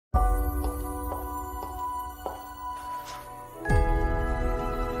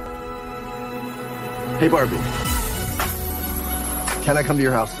Hey, Barbie. Can I come to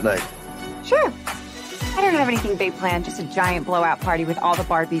your house tonight? Sure. I don't have anything big planned, just a giant blowout party with all the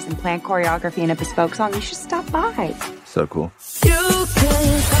Barbies and planned choreography and a bespoke song. You should stop by. So cool. You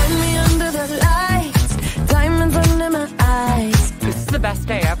can find me under the lights, diamonds under my eyes. This is the best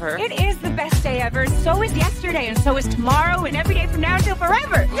day ever. It is the best day ever. So is yesterday, and so is tomorrow, and every day from now until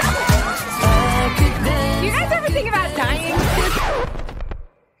forever. Do you guys ever think about dying?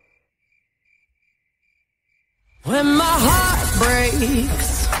 When my heart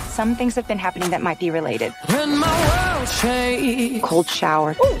breaks, Some things have been happening that might be related. when my world shakes. Cold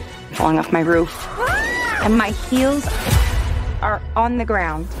shower, falling off my roof, and my heels are on the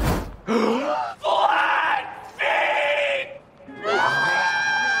ground.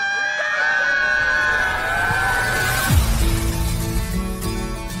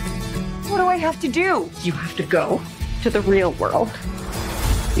 What do I have to do? You have to go to the real world.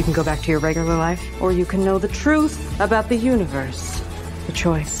 You can go back to your regular life, or you can know the truth about the universe. The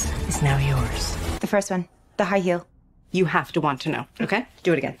choice is now yours. The first one, the high heel. You have to want to know, okay?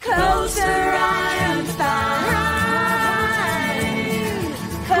 Do it again. Closer I am fine.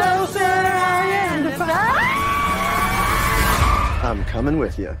 Closer I am fine. I'm coming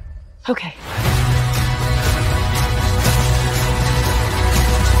with you. Okay.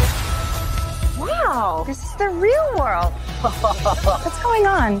 Wow, this is the real world. What's going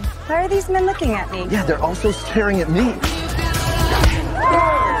on? Why are these men looking at me? Yeah, they're also staring at me.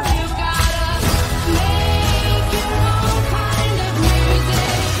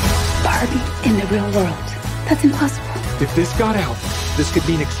 Barbie in the real world. That's impossible. If this got out, this could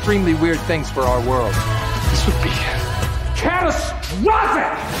mean extremely weird things for our world. This would be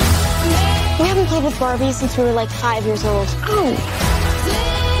catastrophic! We haven't played with Barbie since we were like 5 years old. Oh.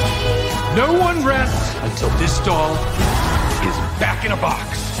 No one rests until this doll is back in a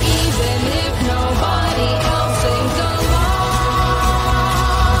box. Even if nobody else sings along.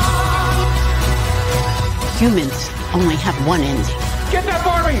 Humans only have one ending. Get that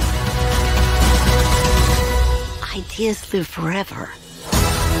Barbie! Ideas live forever.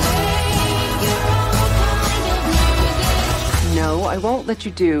 No, I won't let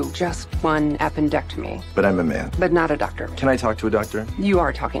you do just one appendectomy, But I'm a man. but not a doctor. Can I talk to a doctor? You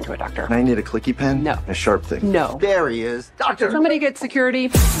are talking to a doctor. And I need a clicky pen? No. A sharp thing? No. There he is. Doctor! Somebody get security.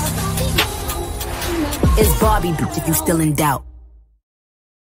 Is Barbie if you still in doubt?